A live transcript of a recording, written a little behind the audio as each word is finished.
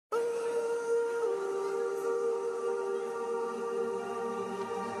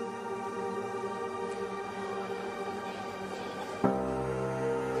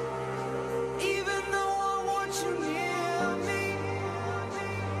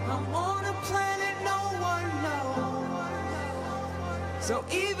I'm on a planet no one knows. So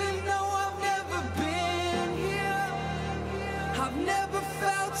even though I've never been here, I've never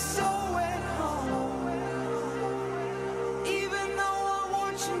felt so at home. Even though I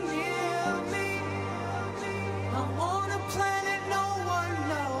want you near me, I'm on a planet no one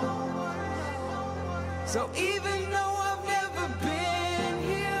knows. So even though I've never been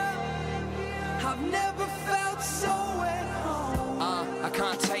here, I've never felt so at home. I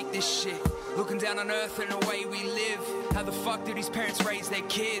can't take this shit. Looking down on earth and the way we live. How the fuck do these parents raise their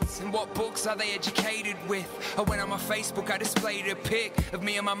kids? And what books are they educated with? I went on my Facebook, I displayed a pic of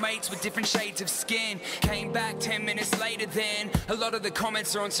me and my mates with different shades of skin. Came back 10 minutes later then. A lot of the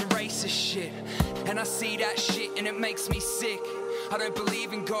comments are on some racist shit. And I see that shit and it makes me sick. I don't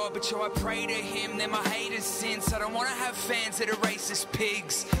believe in God, but yo, I pray to him. They're my haters since I don't want to have fans that are racist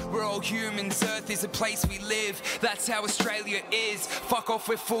pigs. We're all humans, Earth is a place we live. That's how Australia is. Fuck off,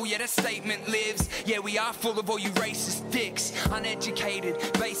 we're full, yeah, that statement lives. Yeah, we are full of all you racist dicks. Uneducated,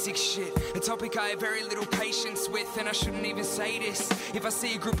 basic shit. A topic I have very little patience with, and I shouldn't even say this. If I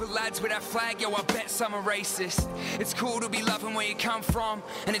see a group of lads with our flag, yo, I bet some are racist. It's cool to be loving where you come from,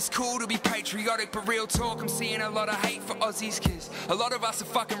 and it's cool to be patriotic, but real talk, I'm seeing a lot of hate for Aussies, cause a lot of us are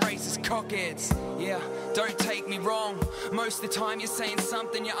fucking racist cockheads. Yeah, don't take me wrong. Most of the time you're saying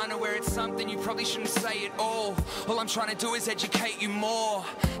something, you're unaware it's something you probably shouldn't say at all. All I'm trying to do is educate you more.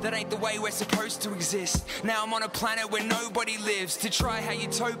 That ain't the way we're supposed to exist. Now I'm on a planet where nobody lives. To try how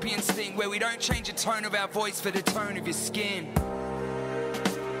utopians think, where we don't change the tone of our voice for the tone of your skin.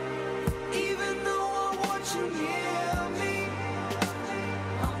 Even though I want you near me,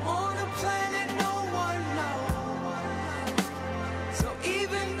 I'm on a planet no one knows. So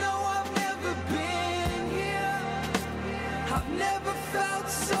even though I've never been here, I've never felt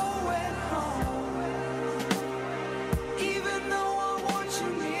so at home. Even though I want you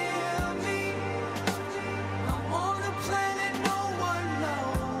near me, I'm on a planet no one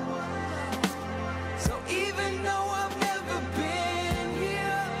knows. So even though I've never been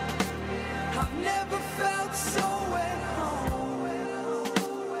here, I've never felt so at home.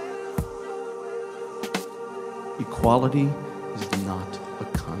 Equality is not a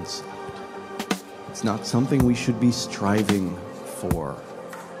concept. It's not something we should be striving for.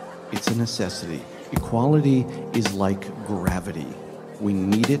 It's a necessity. Equality is like gravity. We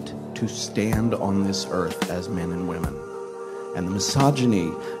need it to stand on this earth as men and women. And the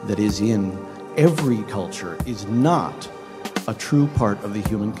misogyny that is in every culture is not a true part of the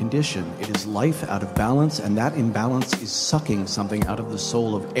human condition. It is life out of balance, and that imbalance is sucking something out of the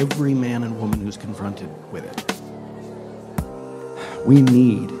soul of every man and woman who's confronted with it. We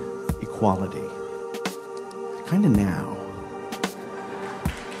need equality. Kind of now.